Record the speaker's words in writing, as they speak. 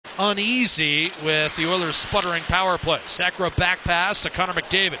uneasy with the Oilers' sputtering power play. Sekera back pass to Connor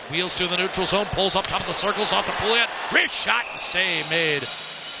McDavid. Wheels through the neutral zone, pulls up top of the circles, off to Pouliot. Wrist shot and save made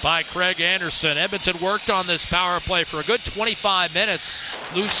by Craig Anderson. Edmonton worked on this power play for a good 25 minutes.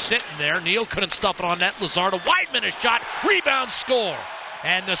 Loose sitting there. Neal couldn't stuff it on net. Lazard, a Wideman, a shot. Rebound, score.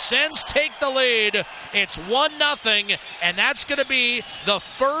 And the Sens take the lead. It's 1-0, and that's going to be the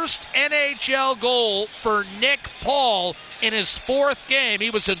first NHL goal for Nick Paul in his fourth game. He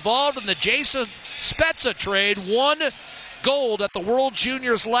was involved in the Jason Spezza trade, won gold at the World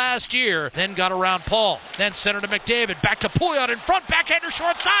Juniors last year, then got around Paul, then center to McDavid, back to Pouliot in front, backhander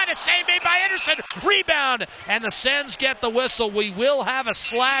short side, a save made by Anderson, rebound, and the Sens get the whistle. We will have a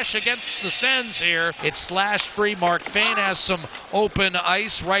slash against the Sens here. It's slashed free. Mark Fane has some open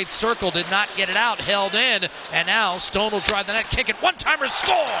ice, right circle, did not get it out, held in, and now Stone will drive the net, kick it, one-timer,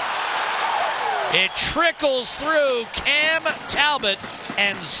 score! It trickles through Cam Talbot,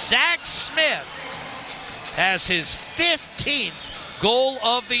 and Zach Smith has his 15th goal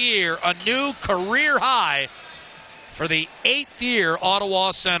of the year, a new career high for the 8th year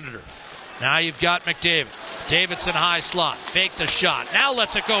Ottawa Senator. Now you've got McDavid. Davidson high slot, fake the shot. Now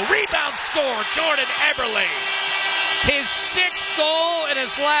lets it go. Rebound, score, Jordan Eberle. His 6th goal in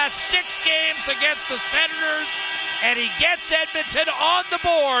his last 6 games against the Senators, and he gets Edmonton on the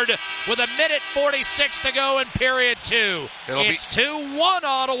board with 1:46 to go in period 2. It's 2-1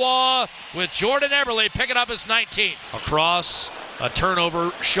 Ottawa with Jordan Eberle picking up his 19th. Across a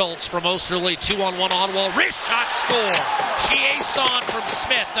turnover, Schultz from Osterley, 2-on-1 Ottawa, wrist shot, score. Chiasson from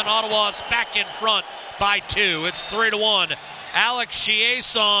Smith, and Ottawa's back in front by 2. It's 3-1. Alex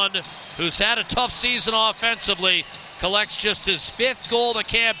Chiasson, who's had a tough season offensively, collects just his 5th goal of the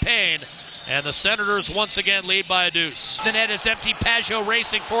campaign. And the Senators once again lead by a deuce. The net is empty. Pajot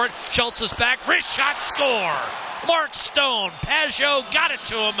racing for it. Schultz is back. Wrist shot, score. Mark Stone. Pajot got it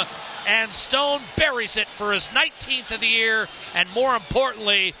to him. And Stone buries it for his 19th of the year. And more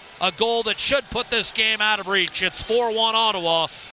importantly, a goal that should put this game out of reach. It's 4-1 Ottawa.